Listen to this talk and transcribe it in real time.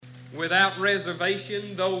without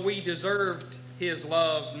reservation, though we deserved His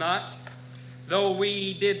love not, though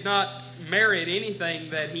we did not merit anything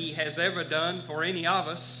that He has ever done for any of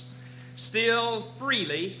us, still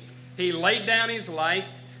freely He laid down His life,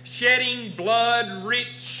 shedding blood,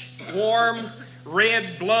 rich, warm,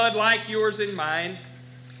 red blood like yours and mine.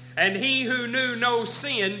 And He who knew no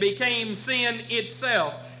sin became sin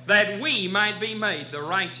itself, that we might be made the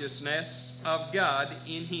righteousness of God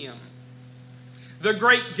in Him. The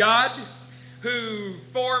great God who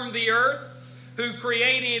formed the earth, who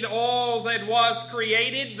created all that was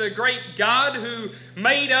created, the great God who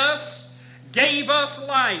made us, gave us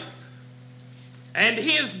life. And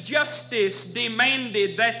His justice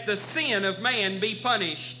demanded that the sin of man be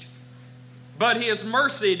punished. But His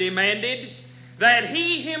mercy demanded that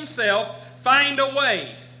He Himself find a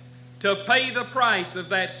way to pay the price of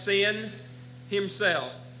that sin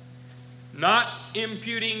Himself, not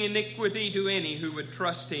imputing iniquity to any who would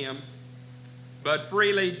trust Him, but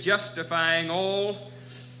freely justifying all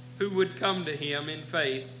who would come to Him in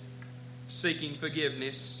faith, seeking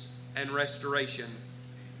forgiveness and restoration.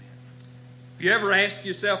 Have you ever asked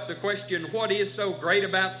yourself the question, what is so great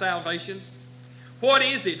about salvation? What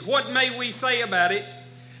is it? What may we say about it?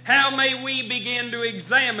 How may we begin to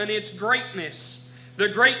examine its greatness? The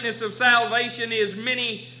greatness of salvation is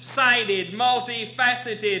many-sided,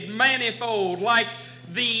 multifaceted, manifold, like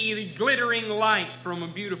the glittering light from a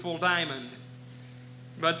beautiful diamond.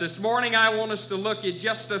 But this morning I want us to look at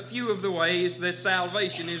just a few of the ways that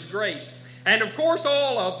salvation is great. And of course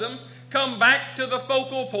all of them come back to the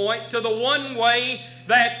focal point, to the one way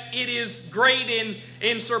that it is great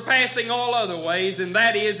in surpassing all other ways, and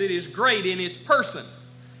that is it is great in its person,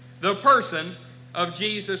 the person of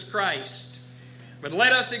Jesus Christ. But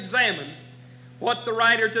let us examine what the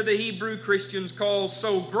writer to the Hebrew Christians calls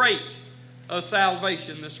so great a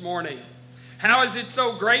salvation this morning. How is it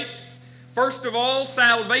so great? First of all,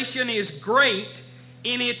 salvation is great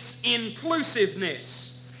in its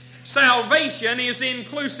inclusiveness. Salvation is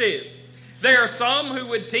inclusive. There are some who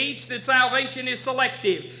would teach that salvation is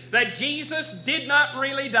selective, that Jesus did not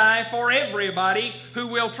really die for everybody who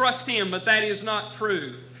will trust Him, but that is not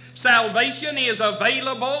true. Salvation is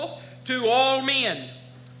available to all men.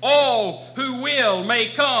 All who will may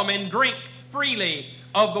come and drink freely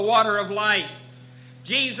of the water of life.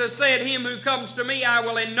 Jesus said, "Him who comes to me I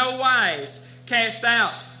will in no wise cast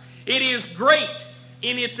out." It is great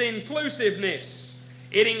in its inclusiveness.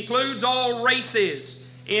 It includes all races.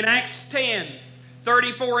 In Acts 10,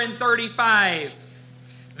 34 and 35,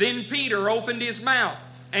 then Peter opened his mouth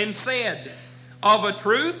and said, "Of a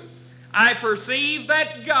truth, I perceive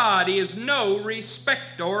that God is no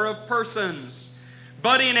respecter of persons,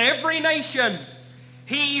 but in every nation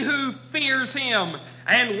he who fears Him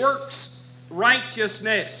and works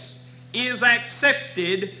righteousness is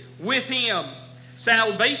accepted with Him."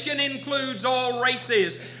 Salvation includes all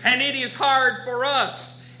races, and it is hard for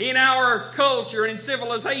us in our culture and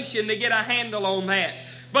civilization to get a handle on that.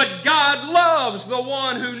 But God loves the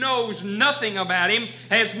one who knows nothing about Him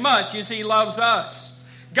as much as He loves us.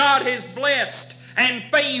 God has blessed and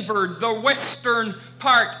favored the western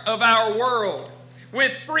part of our world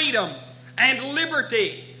with freedom and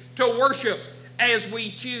liberty to worship as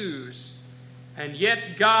we choose. And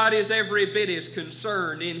yet God is every bit as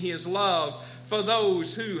concerned in His love for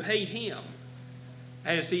those who hate Him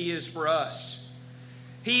as He is for us.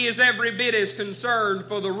 He is every bit as concerned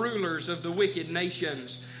for the rulers of the wicked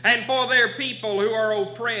nations and for their people who are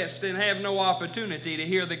oppressed and have no opportunity to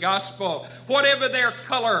hear the gospel. Whatever their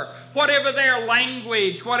color, whatever their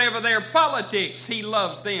language, whatever their politics, He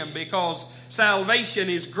loves them because salvation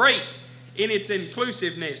is great in its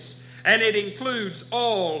inclusiveness, and it includes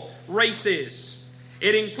all races.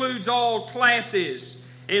 It includes all classes.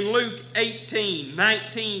 In Luke 18,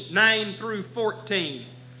 9 through 14,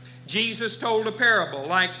 Jesus told a parable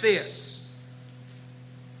like this.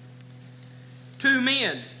 2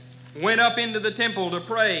 men went up into the temple to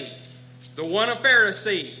pray, the one a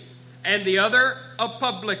Pharisee and the other a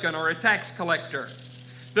publican or a tax collector.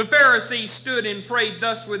 The Pharisee stood and prayed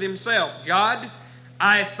thus with himself, "God,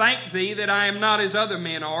 I thank Thee that I am not as other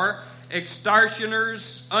men are,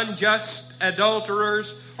 extortioners, unjust,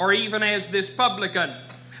 adulterers, or even as this publican.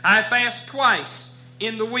 I fast twice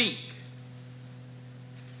in the week,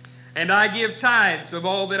 and I give tithes of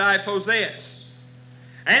all that I possess."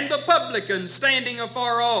 And the publican, standing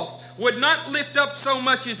afar off, would not lift up so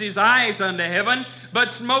much as his eyes unto heaven,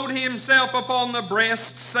 but smote himself upon the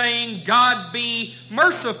breast, saying, "God be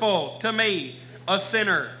merciful to me, a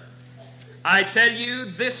sinner." I tell you,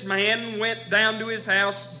 this man went down to his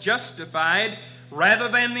house justified rather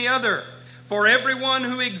than the other. For everyone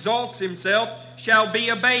who exalts himself shall be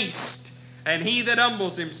abased, and he that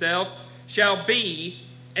humbles himself shall be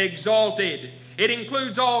exalted. It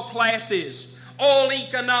includes all classes, all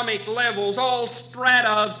economic levels, all strata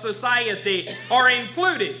of society are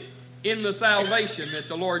included in the salvation that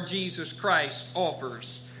the Lord Jesus Christ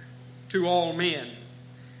offers to all men.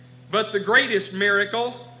 But the greatest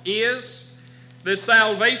miracle is that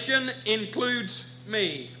salvation includes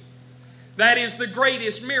me. That is the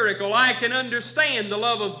greatest miracle. I can understand the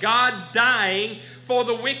love of God dying for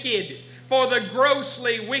the wicked, for the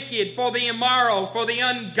grossly wicked, for the immoral, for the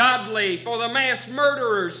ungodly, for the mass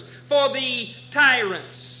murderers, for the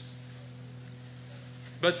tyrants.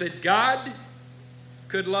 But that God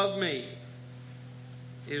could love me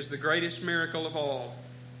is the greatest miracle of all.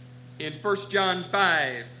 In 1 John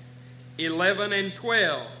 5, 11 and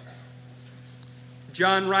 12,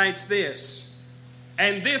 John writes this,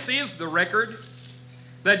 "And this is the record,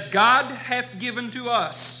 that God hath given to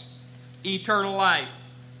us eternal life,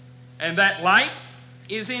 and that life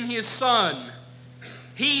is in his Son.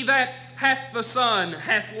 He that hath the Son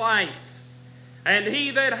hath life, and he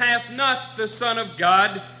that hath not the Son of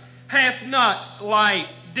God hath not life."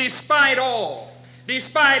 Despite all,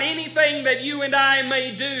 despite anything that you and I may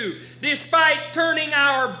do, despite turning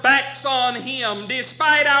our backs on him,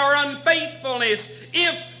 despite our unfaithfulness,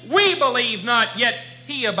 if we believe not, yet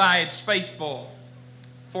he abides faithful,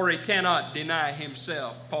 for he cannot deny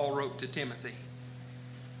himself, Paul wrote to Timothy.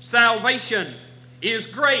 Salvation is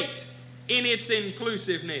great in its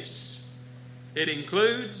inclusiveness. It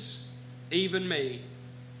includes even me.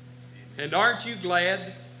 And aren't you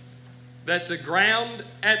glad that the ground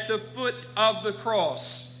at the foot of the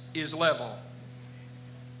cross is level?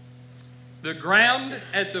 The ground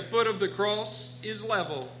at the foot of the cross is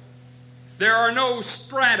level. There are no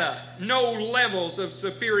strata, no levels of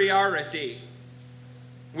superiority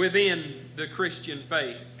within the Christian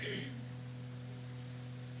faith.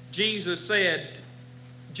 Jesus said,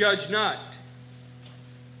 "Judge not,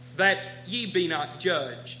 that ye be not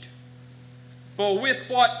judged. For with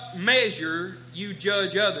what measure you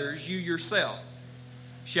judge others, you yourself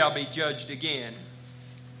shall be judged again."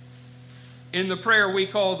 In the prayer we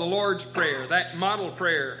call the Lord's Prayer, that model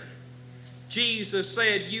prayer, Jesus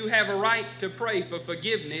said, you have a right to pray for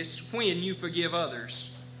forgiveness when you forgive others.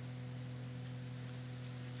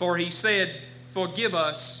 For he said, forgive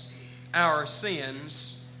us our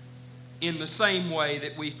sins in the same way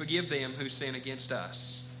that we forgive them who sin against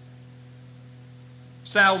us.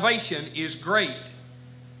 Salvation is great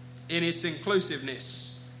in its inclusiveness.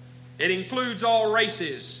 It includes all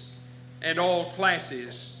races and all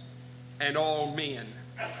classes and all men.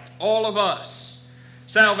 All of us.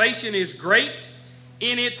 Salvation is great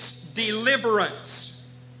in its deliverance.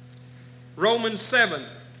 Romans 7,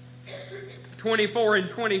 24 and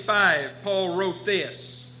 25, Paul wrote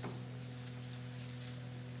this.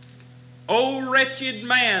 O wretched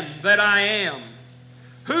man that I am,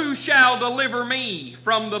 who shall deliver me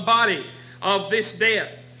from the body of this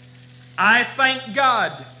death? I thank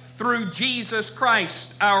God through Jesus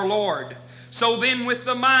Christ our Lord. So then with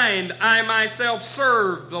the mind I myself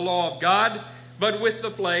serve the law of God, but with the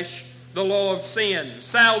flesh the law of sin.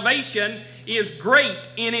 Salvation is great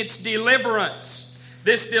in its deliverance.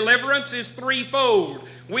 This deliverance is threefold.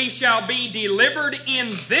 We shall be delivered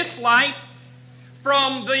in this life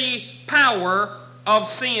from the power of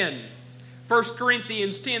sin. 1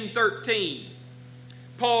 Corinthians 10:13.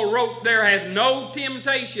 Paul wrote, there hath no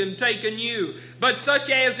temptation taken you, but such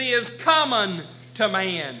as is common to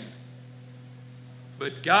man.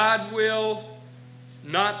 But God will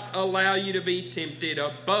not allow you to be tempted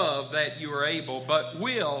above that you are able, but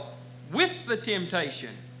will, with the temptation,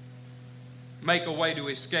 make a way to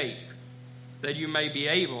escape, that you may be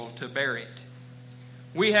able to bear it.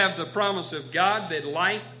 We have the promise of God that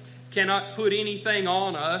life cannot put anything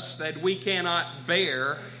on us that we cannot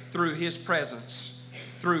bear through his presence,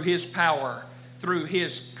 through his power, through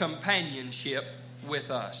his companionship with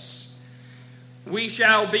us. We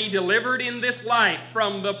shall be delivered in this life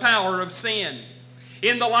from the power of sin.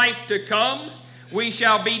 In the life to come, we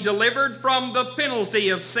shall be delivered from the penalty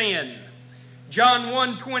of sin. John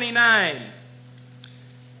 1:29.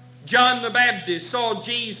 John the Baptist saw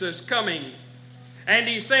Jesus coming, and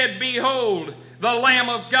he said, behold, the Lamb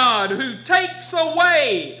of God who takes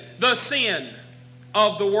away the sin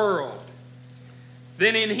of the world.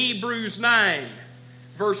 Then in Hebrews 9,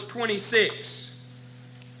 verse 26,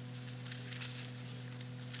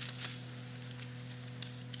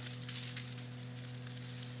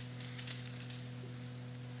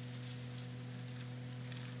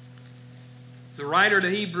 the writer to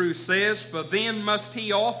Hebrews says, for then must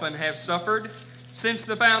he often have suffered since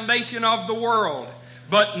the foundation of the world.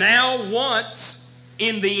 But now once,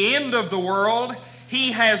 in the end of the world,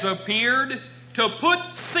 he has appeared to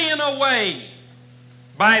put sin away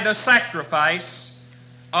by the sacrifice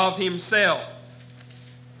of himself.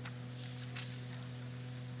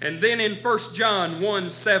 And then in 1 John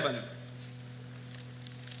 1:7,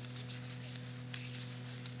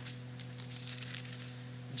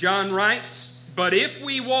 John writes, "But if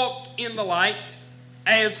we walk in the light,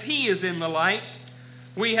 as he is in the light,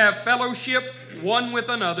 we have fellowship one with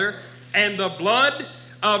another, and the blood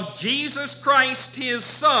of Jesus Christ his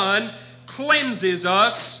Son cleanses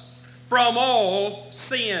us from all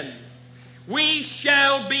sin." We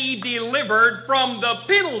shall be delivered from the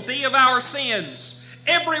penalty of our sins.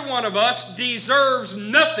 Every one of us deserves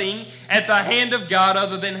nothing at the hand of God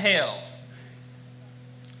other than hell.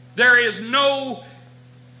 There is no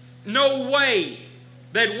way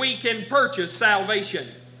that we can purchase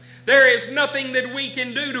salvation. There is nothing that we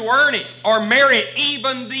can do to earn it or merit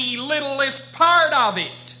even the littlest part of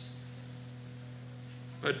it.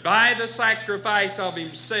 But by the sacrifice of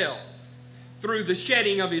himself, through the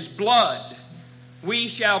shedding of his blood, we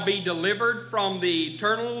shall be delivered from the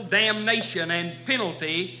eternal damnation and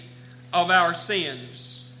penalty of our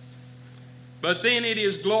sins. But then it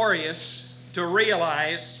is glorious to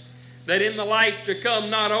realize that in the life to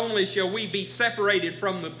come, not only shall we be separated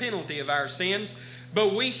from the penalty of our sins,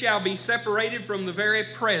 but we shall be separated from the very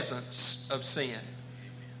presence of sin.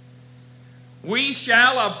 We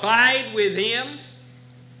shall abide with him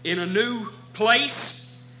in a new place,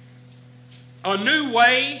 a new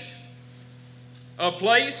way, a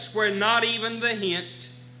place where not even the hint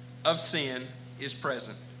of sin is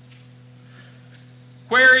present.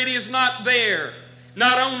 Where it is not there,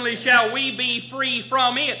 not only shall we be free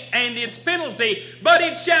from it and its penalty, but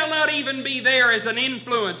it shall not even be there as an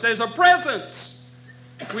influence, as a presence.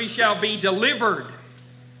 We shall be delivered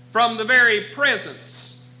from the very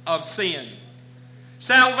presence of sin.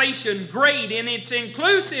 Salvation, great in its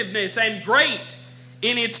inclusiveness and great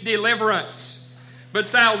in its deliverance. But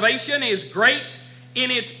salvation is great in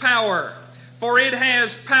its power, for it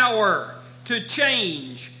has power to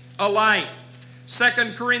change a life.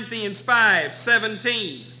 2 Corinthians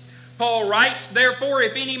 5:17. Paul writes, "Therefore,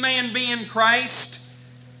 if any man be in Christ,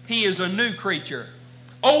 he is a new creature.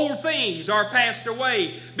 Old things are passed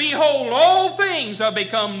away. Behold, all things are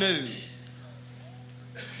become new."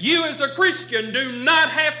 You as a Christian do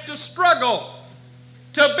not have to struggle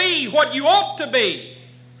to be what you ought to be.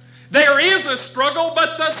 There is a struggle,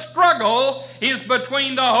 but the struggle is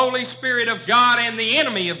between the Holy Spirit of God and the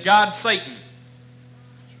enemy of God, Satan.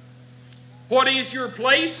 What is your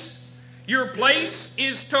place? Your place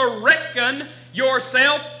is to reckon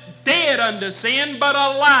yourself dead unto sin, but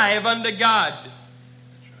alive unto God.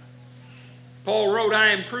 Paul wrote, "I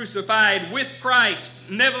am crucified with Christ.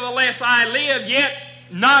 Nevertheless I live, yet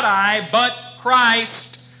not I, but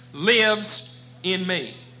Christ lives in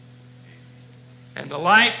me. And the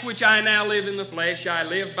life which I now live in the flesh, I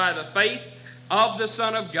live by the faith of the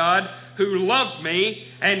Son of God, who loved me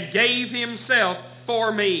and gave himself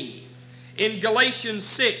for me." In Galatians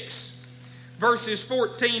 6, verses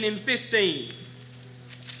 14 and 15,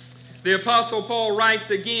 the Apostle Paul writes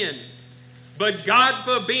again, "But God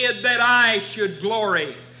forbid that I should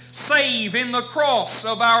glory, save in the cross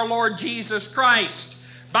of our Lord Jesus Christ,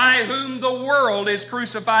 by whom the world is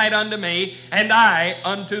crucified unto me, and I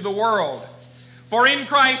unto the world. For in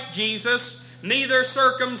Christ Jesus neither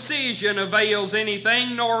circumcision avails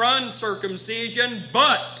anything, nor uncircumcision,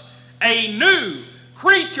 but a new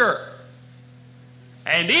creature."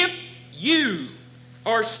 And if you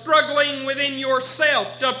are struggling within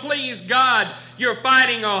yourself to please God, you're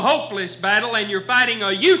fighting a hopeless battle and you're fighting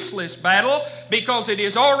a useless battle, because it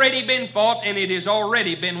has already been fought and it has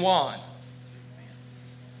already been won.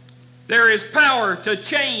 There is power to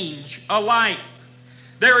change a life.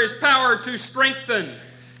 There is power to strengthen.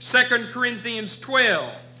 2 Corinthians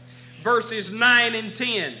 12, verses 9 and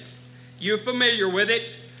 10. You're familiar with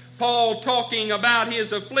it. Paul talking about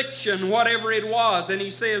his affliction, whatever it was, and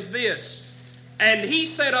he says this, "And he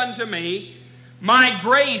said unto me, My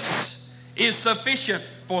grace is sufficient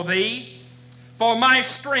for thee, for my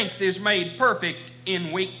strength is made perfect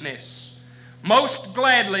in weakness. Most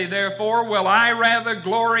gladly, therefore, will I rather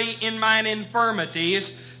glory in mine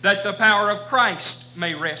infirmities, that the power of Christ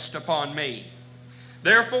may rest upon me.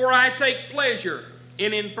 Therefore I take pleasure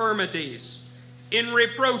in infirmities, in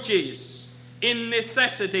reproaches, in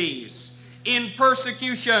necessities, in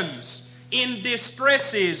persecutions, in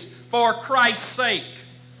distresses for Christ's sake.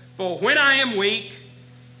 For when I am weak,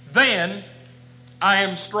 then I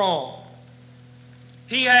am strong."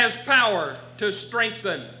 He has power to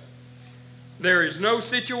strengthen. There is no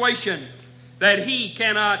situation that He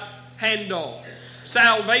cannot handle.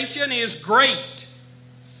 Salvation is great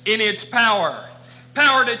in its power.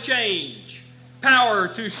 Power to change. Power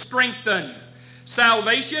to strengthen.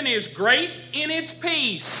 Salvation is great in its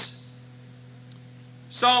peace.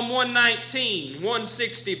 Psalm 119,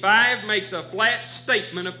 165 makes a flat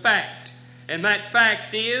statement of fact. And that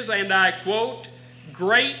fact is, and I quote,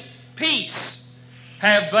 "Great peace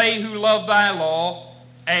have they who love thy law,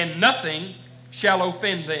 and nothing shall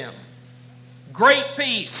offend them." Great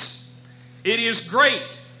peace. It is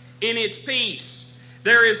great in its peace.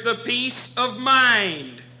 There is the peace of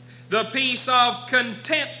mind, the peace of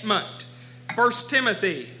contentment. 1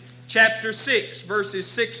 Timothy chapter 6, verses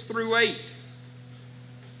 6 through 8.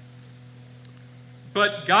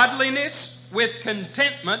 But godliness with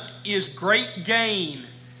contentment is great gain.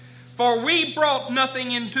 For we brought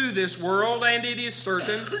nothing into this world, and it is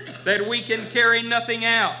certain that we can carry nothing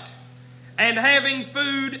out. And having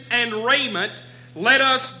food and raiment, let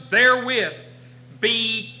us therewith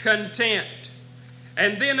be content.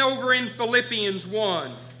 And then over in Philippians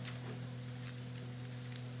 1.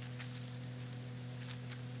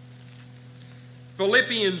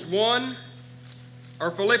 Philippians 1,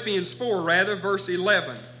 or Philippians 4 rather, verse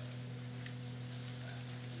 11.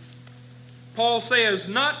 Paul says,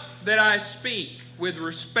 "Not that I speak with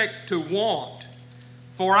respect to want,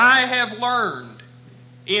 for I have learned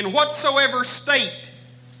in whatsoever state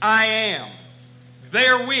I am,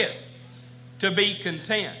 therewith to be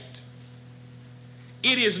content."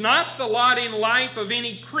 It is not the lot in life of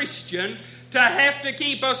any Christian to have to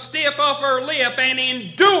keep a stiff upper lip and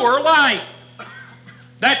endure life.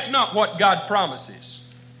 That's not what God promises.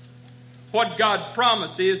 What God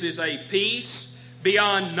promises is a peace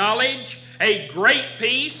beyond knowledge, a great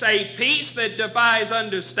peace, a peace that defies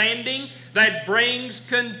understanding, that brings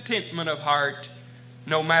contentment of heart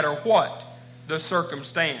no matter what the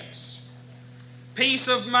circumstance. Peace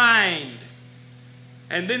of mind.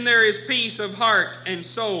 And then there is peace of heart and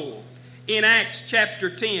soul. In Acts chapter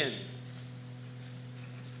 10,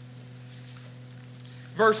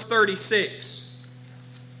 verse 36.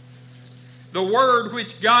 "The word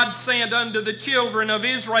which God sent unto the children of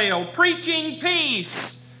Israel, preaching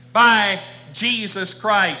peace by Jesus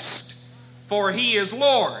Christ, for He is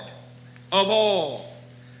Lord of all."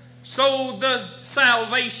 So the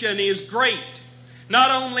salvation is great,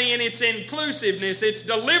 not only in its inclusiveness, its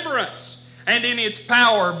deliverance, and in its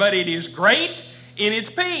power, but it is great in its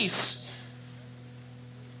peace.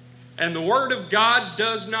 And the Word of God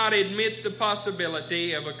does not admit the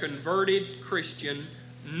possibility of a converted Christian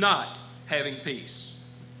not having peace.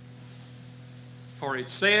 For it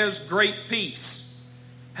says, "Great peace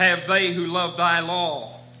have they who love thy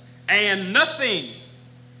law, and nothing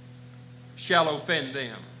shall offend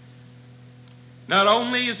them." Not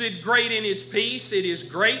only is it great in its peace, it is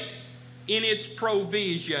great in its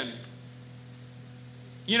provision.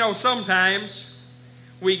 You know, sometimes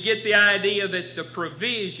we get the idea that the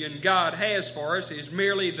provision God has for us is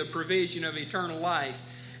merely the provision of eternal life,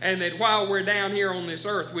 and that while we're down here on this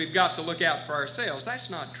earth, we've got to look out for ourselves. That's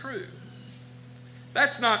not true.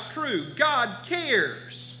 That's not true. God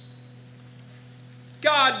cares.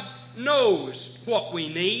 God knows what we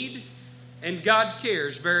need, and God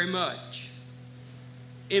cares very much.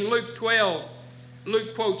 In Luke 12,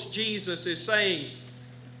 Luke quotes Jesus as saying,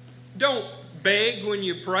 "Don't beg when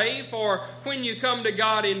you pray, for when you come to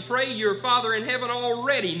God and pray, your Father in heaven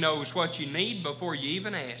already knows what you need before you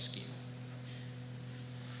even ask Him."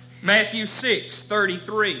 Matthew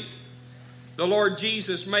 6:33, the Lord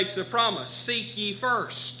Jesus makes a promise, "Seek ye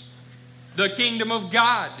first the kingdom of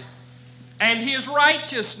God and His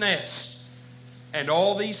righteousness, and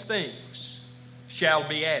all these things shall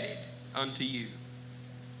be added unto you."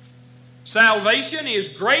 Salvation is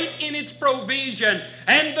great in its provision,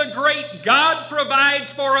 and the great God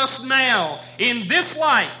provides for us now in this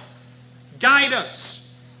life guidance,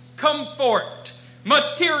 comfort,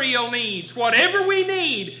 material needs. Whatever we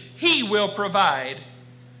need, He will provide,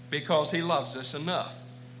 because He loves us enough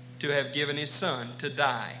to have given His Son to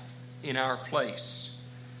die in our place.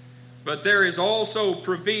 But there is also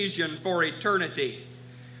provision for eternity.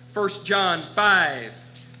 1 John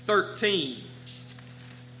 5:13.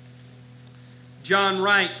 John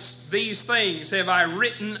writes, "These things have I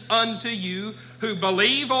written unto you who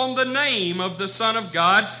believe on the name of the Son of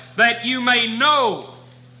God, that you may know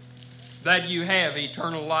that you have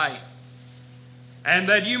eternal life, and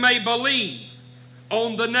that you may believe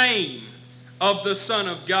on the name of the Son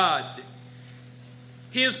of God."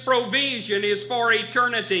 His provision is for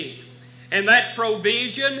eternity, and that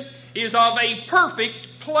provision is of a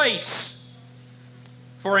perfect place.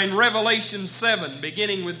 For in Revelation 7,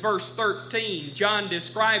 beginning with verse 13, John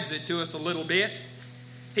describes it to us a little bit.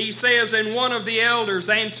 He says, "And one of the elders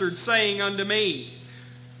answered, saying unto me,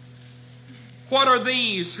 What are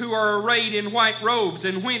these who are arrayed in white robes,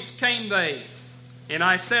 and whence came they? And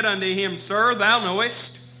I said unto him, Sir, thou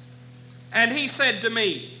knowest. And he said to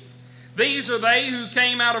me, These are they who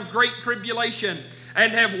came out of great tribulation,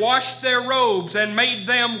 and have washed their robes, and made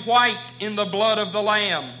them white in the blood of the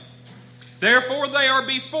Lamb. Therefore they are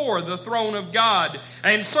before the throne of God,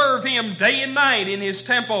 and serve him day and night in his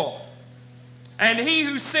temple. And he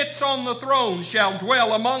who sits on the throne shall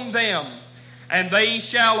dwell among them, and they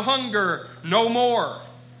shall hunger no more,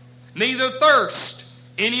 neither thirst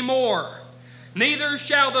any more. Neither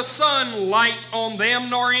shall the sun light on them,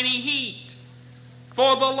 nor any heat.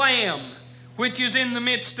 For the Lamb, which is in the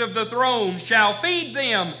midst of the throne, shall feed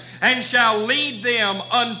them, and shall lead them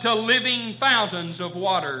unto living fountains of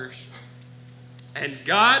waters. And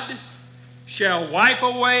God shall wipe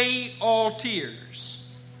away all tears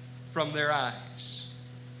from their eyes."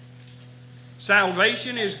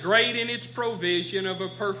 Salvation is great in its provision of a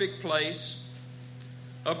perfect place,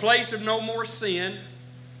 a place of no more sin,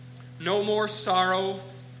 no more sorrow,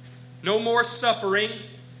 no more suffering,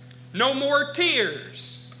 no more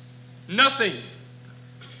tears, nothing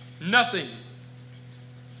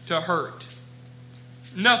to hurt,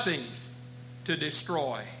 nothing to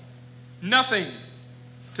destroy, nothing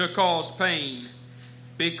to cause pain,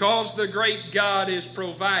 because the great God has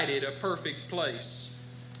provided a perfect place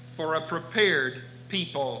for a prepared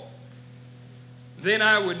people. Then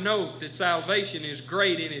I would note that salvation is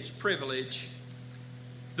great in its privilege.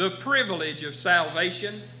 The privilege of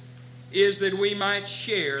salvation is that we might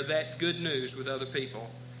share that good news with other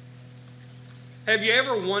people. Have you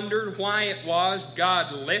ever wondered why it was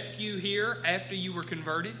God left you here after you were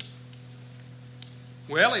converted?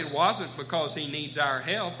 Well, it wasn't because He needs our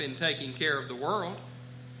help in taking care of the world.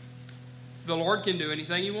 The Lord can do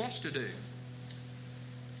anything He wants to do.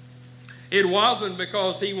 It wasn't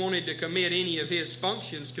because He wanted to commit any of His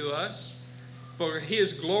functions to us. For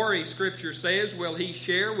His glory, Scripture says, will He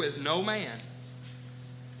share with no man.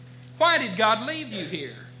 Why did God leave you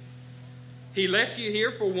here? He left you here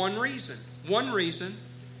for one reason,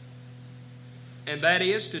 and that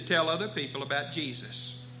is to tell other people about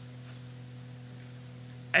Jesus.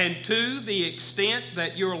 And to the extent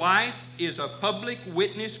that your life is a public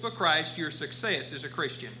witness for Christ, your success as a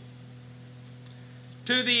Christian.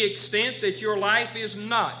 To the extent that your life is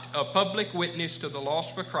not a public witness to the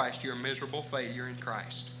lost for Christ, you're a miserable failure in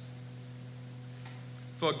Christ.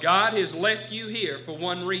 For God has left you here for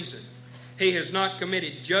one reason. He has not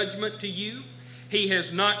committed judgment to you. He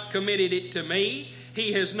has not committed it to me.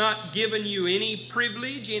 He has not given you any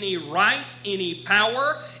privilege, any right, any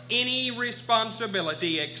power, any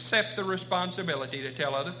responsibility except the responsibility to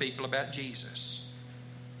tell other people about Jesus.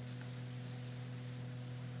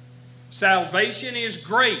 Salvation is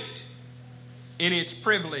great in its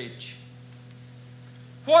privilege.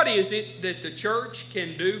 What is it that the church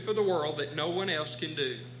can do for the world that no one else can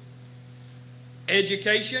do?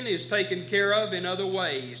 Education is taken care of in other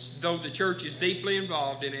ways, though the church is deeply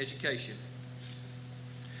involved in education.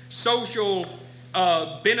 Social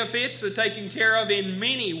benefits are taken care of in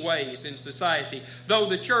many ways in society, though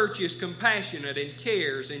the church is compassionate and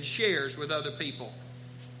cares and shares with other people.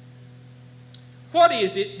 What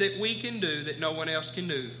is it that we can do that no one else can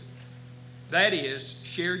do? That is,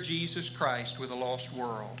 share Jesus Christ with a lost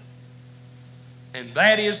world. And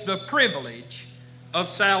that is the privilege of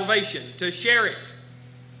salvation, to share it.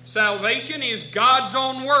 Salvation is God's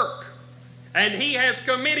own work, and He has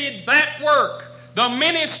committed that work, the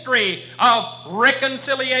ministry of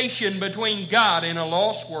reconciliation between God and a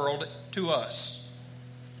lost world, to us.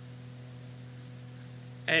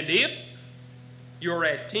 And if your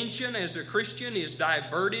attention as a Christian is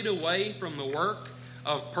diverted away from the work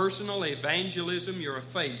of personal evangelism, you're a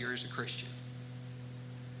failure as a Christian.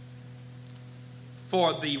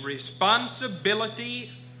 For the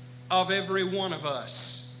responsibility of every one of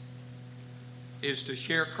us is to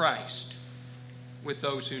share Christ with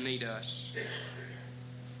those who need us.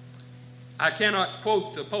 I cannot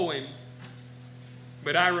quote the poem,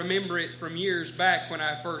 but I remember it from years back when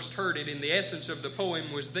I first heard it, and the essence of the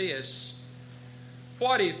poem was this: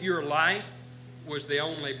 what if your life was the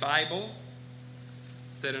only Bible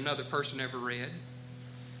that another person ever read?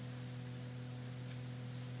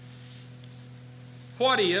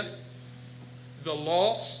 What if the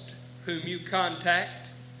lost whom you contact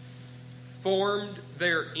formed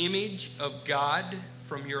their image of God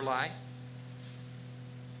from your life?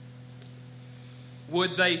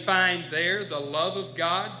 Would they find there the love of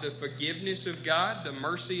God, the forgiveness of God, the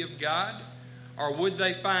mercy of God? Or would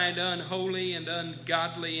they find unholy and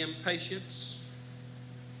ungodly impatience,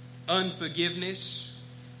 unforgiveness,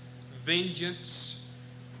 vengeance?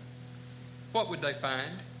 What would they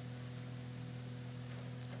find?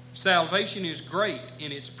 Salvation is great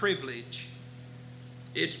in its privilege.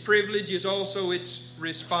 Its privilege is also its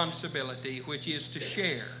responsibility, which is to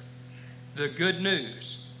share the good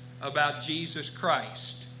news about Jesus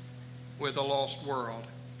Christ with a lost world.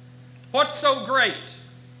 What's so great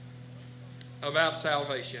about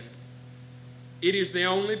salvation? It is the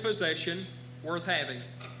only possession worth having.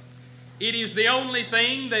 It is the only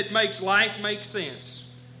thing that makes life make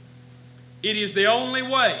sense. It is the only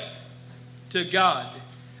way to God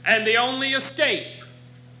and the only escape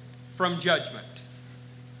from judgment.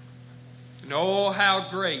 And oh, how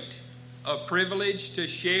great a privilege to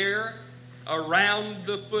share around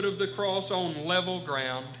the foot of the cross on level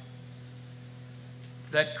ground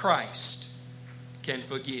that Christ can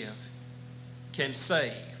forgive, can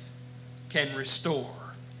save, can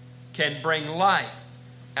restore, can bring life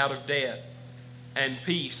out of death, and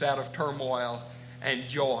peace out of turmoil, and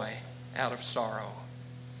joy out of sorrow.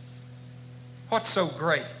 What's so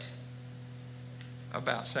great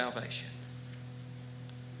about salvation?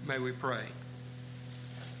 May we pray.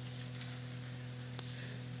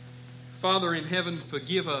 Father in heaven,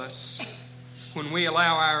 forgive us when we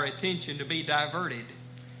allow our attention to be diverted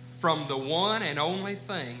from the one and only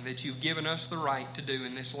thing that you've given us the right to do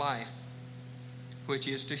in this life, which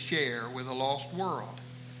is to share with a lost world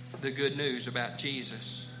the good news about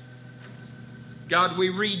Jesus. God, we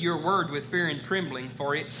read your word with fear and trembling,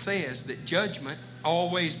 for it says that judgment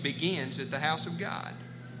always begins at the house of God.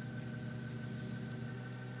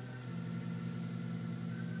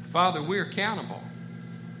 Father, we're accountable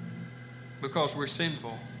because we're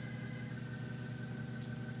sinful.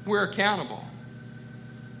 We're accountable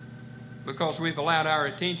because we've allowed our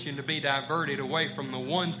attention to be diverted away from the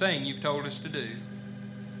one thing you've told us to do.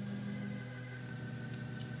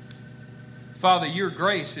 Father, your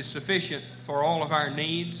grace is sufficient for all of our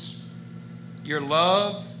needs. Your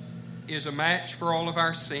love is a match for all of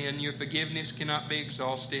our sin. Your forgiveness cannot be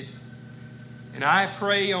exhausted. And I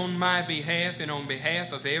pray on my behalf and on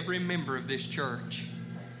behalf of every member of this church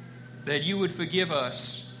that you would forgive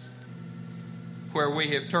us where we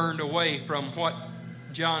have turned away from what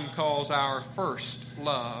John calls our first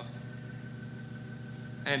love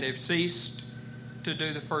and have ceased to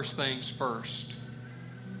do the first things first.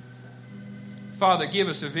 Father, give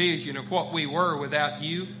us a vision of what we were without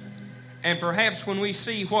you, and perhaps when we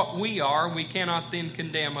see what we are, we cannot then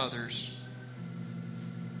condemn others.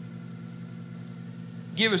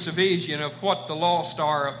 Give us a vision of what the lost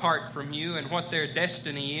are apart from you and what their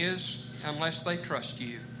destiny is unless they trust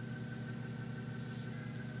you.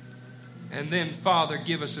 And then, Father,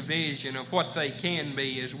 give us a vision of what they can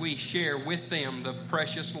be as we share with them the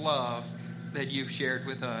precious love that you've shared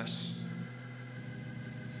with us.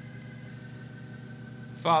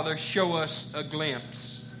 Father, show us a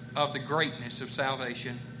glimpse of the greatness of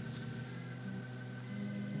salvation.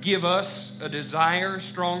 Give us a desire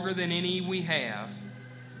stronger than any we have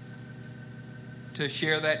to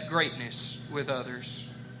share that greatness with others.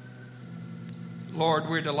 Lord,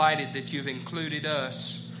 we're delighted that you've included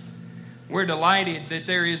us. We're delighted that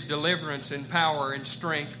there is deliverance and power and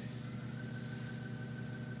strength.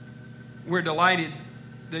 We're delighted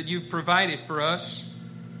that you've provided for us.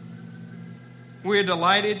 We're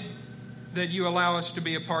delighted that you allow us to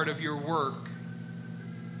be a part of your work.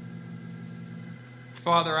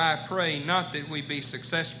 Father, I pray not that we be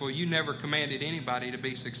successful. You never commanded anybody to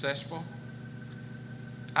be successful.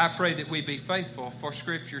 I pray that we be faithful, for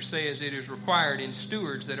Scripture says it is required in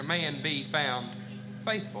stewards that a man be found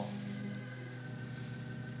faithful.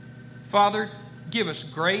 Father, give us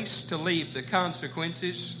grace to leave the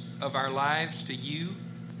consequences of our lives to you.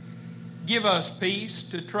 Give us peace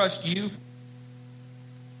to trust you